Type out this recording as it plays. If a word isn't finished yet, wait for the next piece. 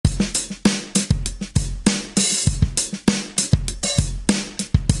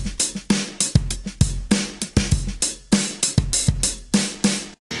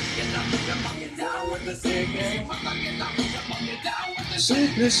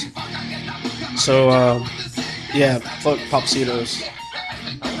this. So, yeah, fuck Popsitos.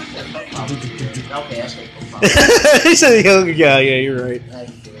 Okay, I think He said, yeah, you're right.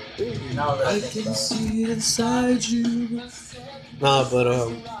 now that I I think can about it. see it inside you. Nah, but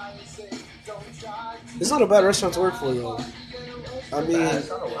it's not a bad restaurant to work for though. I mean, It's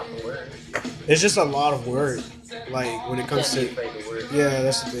not a lot of work. it's just a lot of work. Like when it comes Can't to, be afraid to work. yeah,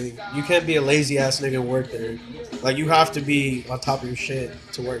 that's the thing. You can't be a lazy ass nigga and work there. Like you have to be on top of your shit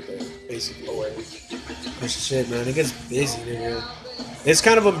to work there, basically. Cause shit, man, it gets busy, nigga. It's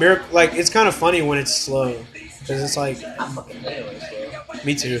kind of a miracle. Like it's kind of funny when it's slow, cause it's like I fucking hate it when it's slow.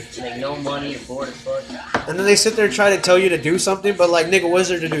 me too. You make no money, you're bored as fuck. And then they sit there and try to tell you to do something, but like, nigga, what is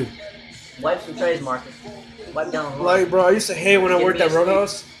there to do? Wipe some trays, Marcus. Wipe down the floor. Like, bro, I used to hate when I worked at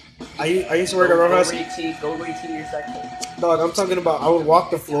Roadhouse. I used to work at Roadhouse. Go re-tee your section. Dog, I'm talking about I would walk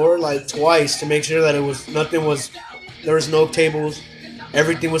the floor like twice to make sure that there was no tables,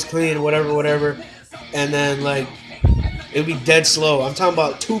 everything was clean, whatever. And then like it'd be dead slow. I'm talking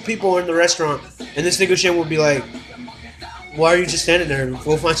about 2 people in the restaurant, and this nigga shit would be like, "Why are you just standing there?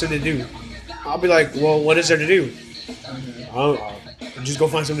 We'll find something to do." I'll be like, "Well, what is there to do?" I'll just go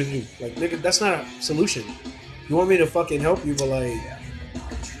find something to do. Like, nigga, that's not a solution. You want me to fucking help you, but like,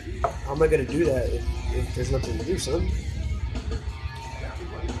 how am I gonna do that if there's nothing to do, son?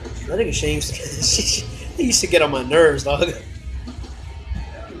 That nigga Shane he used to get on my nerves, dog.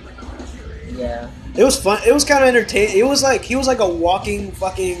 Yeah. It was fun. It was kind of entertaining. It was like he was like a walking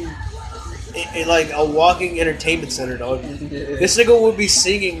fucking, like a walking entertainment center, dog. This nigga would be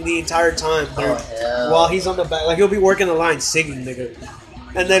singing the entire time while he's on the back. Like he'll be working the line singing, nigga,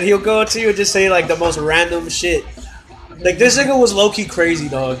 and then he'll go to you and just say like the most random shit. Like this nigga was low key crazy,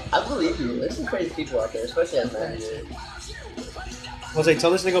 dog. I believe you. There's some crazy people out there, especially as managers. Jose,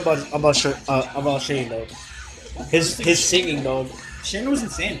 tell this nigga about Shane, dog. His singing, dog. Shane was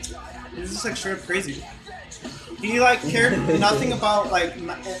insane. He was just like straight up crazy. He like cared nothing about like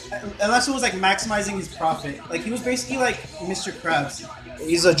unless it was like maximizing his profit. Like he was basically like Mr. Krabs.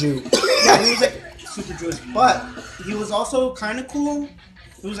 He's a Jew. Yeah, he was like super Jewish, but he was also kind of cool.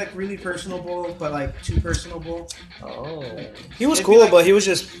 He was like really personable, but like too personable. Oh. He was It'd be cool, like- but he was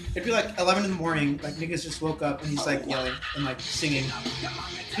just. It'd be like 11 in the morning, like niggas just woke up and he's like yelling and like singing.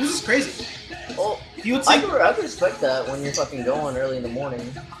 He was just crazy. Oh, He would I sing. could respect that when you're fucking going early in the morning.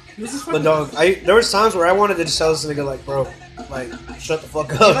 He was just But fucking. dog, there was times where I wanted to just tell this nigga like, bro, like, shut the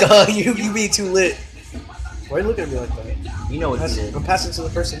fuck up, dog. You be too lit. Why are you looking at me like that? You know what you did. I'm passing to the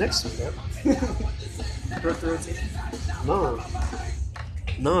person next to me, bro.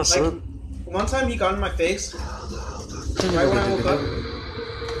 Like No, son. one time he got in my face right when I woke up.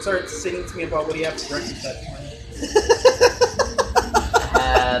 Started singing to me about what he had for breakfast that morning.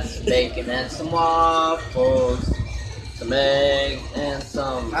 Have some bacon and some waffles, some eggs and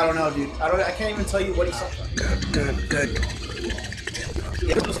some. I don't know, dude. I can't even tell you what he said. Good.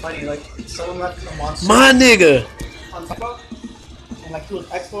 It was funny. Like someone left a monster My nigga. on top, and like he was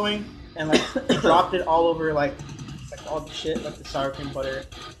expoing, and like he dropped it all over like all the shit, like the sour cream butter,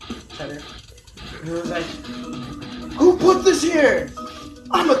 cheddar. And he was like, "Who put this here?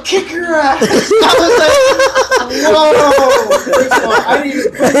 I'ma kick your ass!" I was like, "Whoa!" First of all, I didn't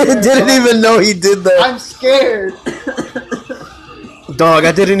even put it there, Didn't dog. even know he did that. I'm scared. Dog,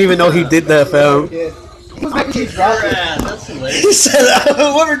 I didn't even know he did that, fam. Yeah. He was like, he dropped it. That's He hilarious. said,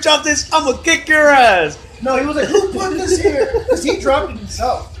 whoever dropped this, I'ma kick your ass. No, he was like, "Who put this here?" Because he dropped it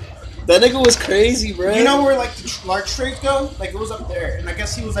himself. That nigga was crazy, bro. You know where like the large trays go? Like it was up there, and I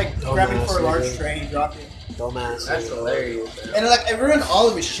guess he was like Oh, grabbing nice, for a large nigga. tray and he dropped it. Dumbass. That's hilarious. Man. And like it ruined all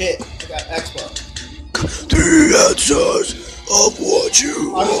of his shit at Expo. The answers of what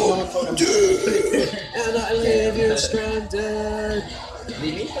you Honestly, no one told him. And I live here stranded.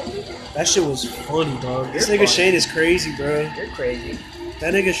 Did you say That shit was funny, dog. This You're nigga funny. Shane is crazy, bro. you're crazy?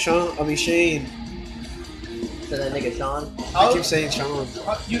 That nigga Shane. So that nigga Sean. I keep saying Sean.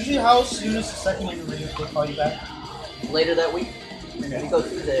 Usually, how soon is the second interview they call you back? Later that week. If you go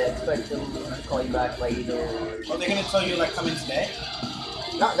Tuesday, I expect them to call you back like either. Are they gonna tell you like come in today?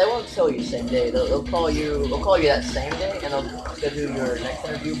 Not, they won't tell you the same day. They'll call you. They'll call you that same day, and they'll schedule your next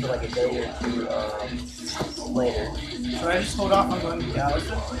interview for like a day or two later. Should I just hold off on going to Dallas?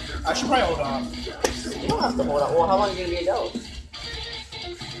 I should probably hold off You don't have to hold on. Well, how long are you gonna be in Dallas?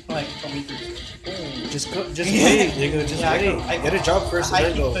 for like a week or two. Just wait, nigga. Just Yeah, wait. Get a job first I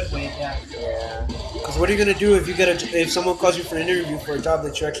and then go. could wait, yeah. Yeah. Because what are you gonna do if if someone calls you for an interview for a job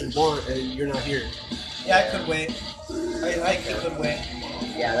that you actually want and you're not here? Yeah, I could wait. I could wait.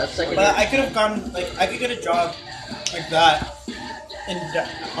 Yeah, that's second. But I could have gone, like, I could get a job like that in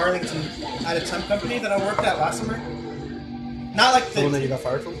Arlington at a temp company that I worked at last summer. Not like The one that the. you got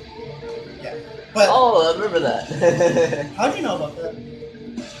fired from? Yeah. But Oh, I remember that. how do you know about that?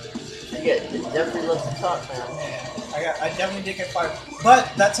 Yeah, definitely loves to talk, man. I definitely did get fired.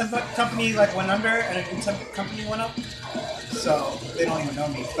 But that temp company like went under and a new temp company went up. So they don't even know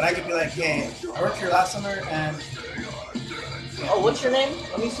me. But I could be like, hey, I worked here last summer and Oh, what's your name?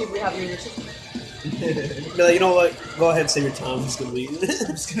 Let me see if we have you in your system. Be like, you know what? Go ahead and say your time. I'm just gonna leave. I'm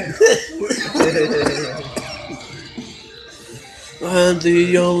just gonna I'm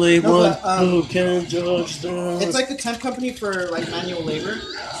the only No, one but, who can judge them. It's like a temp company for like manual labor.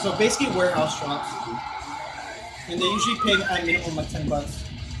 So basically warehouse jobs. And they usually pay at minimum like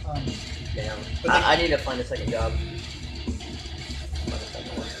 $10. Damn. But I need to find a second job.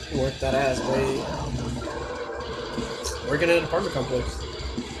 Work that ass, babe. Working at an apartment complex.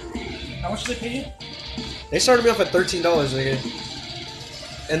 How much do they pay you? They started me off at $13, nigga.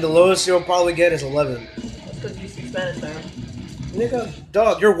 And the lowest you'll probably get is 11. That's because you speak Spanish, man. Nigga,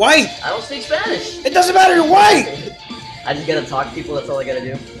 dog, you're white. I don't speak Spanish. It doesn't matter. You're white. I just gotta talk to people. That's all I gotta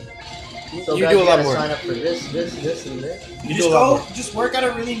do. So You guys, do a lot gotta more. sign up for this, and this. You just do a lot go, more. just work at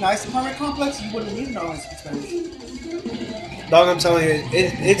a really nice apartment complex. You wouldn't even know how to speak Spanish. Dog, I'm telling you,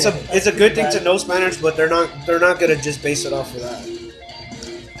 it's a good thing to know Spanish, but they're not gonna just base it off of that.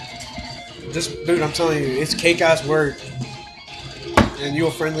 Just, dude, I'm telling you, it's cake ass work, and you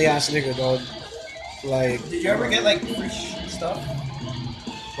a friendly ass nigga, dog. Like, Did you ever get like free stuff?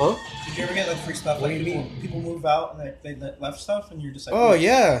 huh? Did you ever get like free stuff? What Like do you people move out and they left stuff, and you're just like, Oh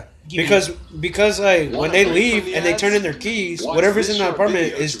yeah, Give because like when they leave and they turn in their keys, whatever's in the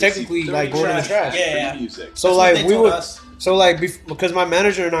apartment is technically like going in the trash. Yeah. So That's what like they we told would, us. so like because my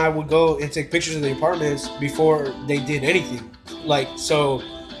manager and I would go and take pictures of the apartments before they did anything. Like so,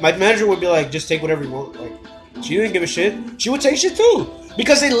 my manager would be like, just take whatever you want. Like she didn't give a shit. She would take shit too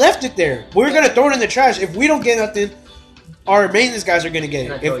because they left it there. We're gonna throw it in the trash. If we don't get nothing, our maintenance guys are gonna get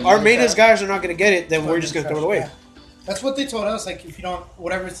it. If our maintenance guys are not gonna get it, then we're just gonna throw it away. Yeah. That's what they told us. Like if you don't,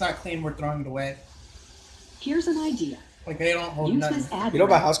 whatever it's not clean, we're throwing it away. Here's an idea. Like they don't hold Use nothing. this ad You know,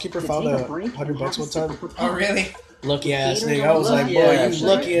 my break housekeeper to found take a break $100 and one have a time. sip of Oh really? Lucky ass Gators nigga. I was are like, lucky boy, ass, you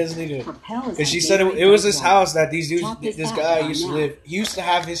lucky ass nigga. Propel is Cause she my said favorite it was this drug. house that these dudes, Tap this this guy app used to now. live. He used to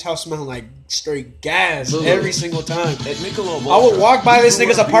have his house smelling like straight gas Boo. every single time. At Michelob I would Ultra, walk by this you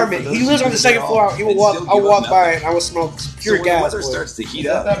nigga's can order beer apartment. for He those lives who on the do second it floor. all He would and walk. still I would give walk us by nothing. and I would smell pure So when gas. the weather boy. starts to heat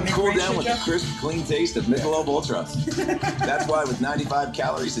Is up, that cool Michelob down with the Ultra? crisp, clean taste of Michelob Ultra. That's why with 95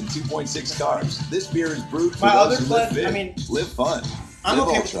 calories and 2.6 carbs, this beer is brewed for My those other who live plan- fit, I mean, live fun. I'm Live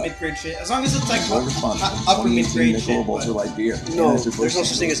okay with the Ultra. mid-grade shit as long as it's like Enjoy responsibly. upper 2018 mid-grade shit. Michelob Ultra but- Light beer. No, Anheuser-Busch there's no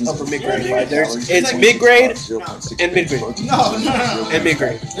such thing as upper mid-grade. Yeah, There's it's it's like- mid-grade 0.6 and mid-grade. No. and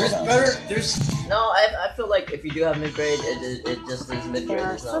mid-grade. There's better. There's No, I feel like if you do have mid grade, it just is mid grade. There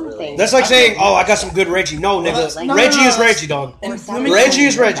are It's not some really. things- That's like saying, oh, I got some good Reggie. No, Well, nigga, that's- no, Reggie no, no, is Reggie, dog. in Or Bloomington. Reggie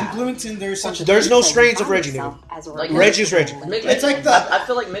is Reggie. In Bloomington, there's such a There's no So strains of you Reggie, yourself nigga. as a Like, Reggie's Reggie. Mid-grade, It's like that- I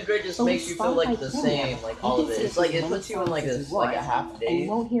feel like mid grade just So makes you feel like the Spotify same, like all of it. It's like it puts you in like this, like a half and day. you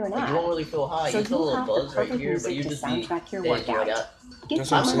won't hear an Like, ad. you won't really feel high. So You feel a you'll little have the buzz right perfect here, but music you to just be soundtrack your days where, like, workout. Get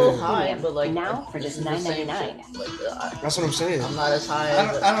That's what I'm a I'm little saying. high, but like now for this just is the same $9.99. shit. Like, That's what I'm saying. I'm not as high. I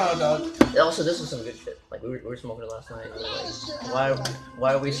don't know, dog. Also, this was some good shit. Like we were smoking it last night. And we were like,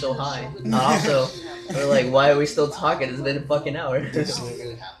 why are we so high? And also, we're like, why are we still talking? It's been a fucking hour. This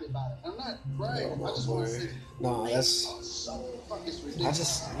nigga. No, that's.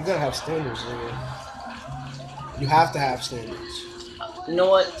 You gotta have standards, nigga. You have to have standards. You know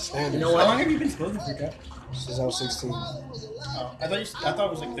what? Standards. You know How what? long have you been smoking for, Jeff? Since I was 16. Oh, I thought it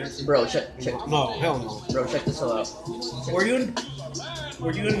was like 13. Bro, check. No, hell no. Bro, check this out. Were you in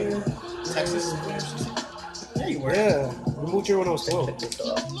Texas? Yeah, you were. Yeah, we moved here when I was 12. Check this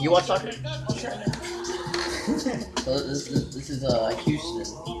out. You watch soccer? So this is Houston.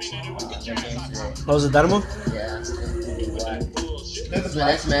 Their game today. Oh, was it Dynamo? Yeah. They're the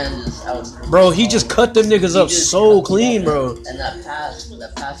This man just out. Bro, he just cut them niggas up He just so cut clean, them bro. up. And that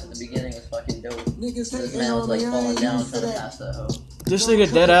pass at the beginning was fucking dope. This man was like falling down trying to pass that hoe. This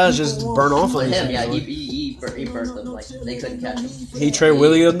nigga dead ass just burn off on But these him, yeah, niggas. he burnt them. Like they couldn't catch him. He Trey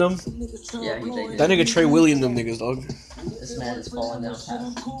William them. Yeah, he did. That nigga Trey William them niggas, dog. This man is falling down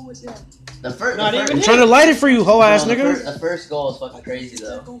fast. The first, Not even I'm trying to light it for you, hoe ass nigga. The first goal is fucking crazy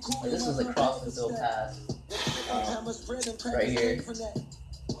though. Like, this was a cross the field pass. Right here.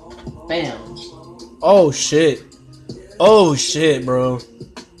 Bam. Oh shit. Oh shit, bro.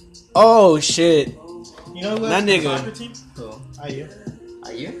 Oh shit. You know who That has the nigga. soccer team? Who? IU.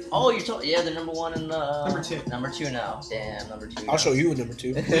 Are you? Oh, you're yeah, they're number one in the Number two. Number two now. Damn, number two. I'll show you a number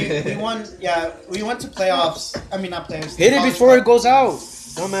 2. We won. Yeah, we went to playoffs. I mean, not playoffs. Hit it before it goes out,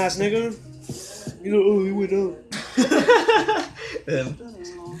 dumbass nigga. You know, oh, he went out. And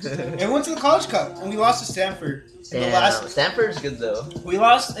we went to the College Cup, and we lost to Stanford. In the Damn, Stanford's good though. We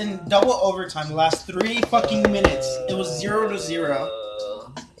lost in double overtime. The last 3 fucking minutes. It was 0-0.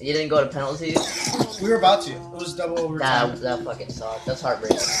 You didn't go to penalties? We were about to. It was double overtime. That fucking sucked. That's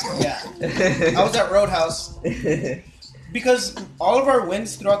heartbreaking. Yeah. I was at Roadhouse because all of our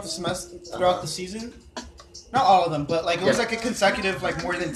wins throughout the season, not all of them, but like it was like a consecutive like more than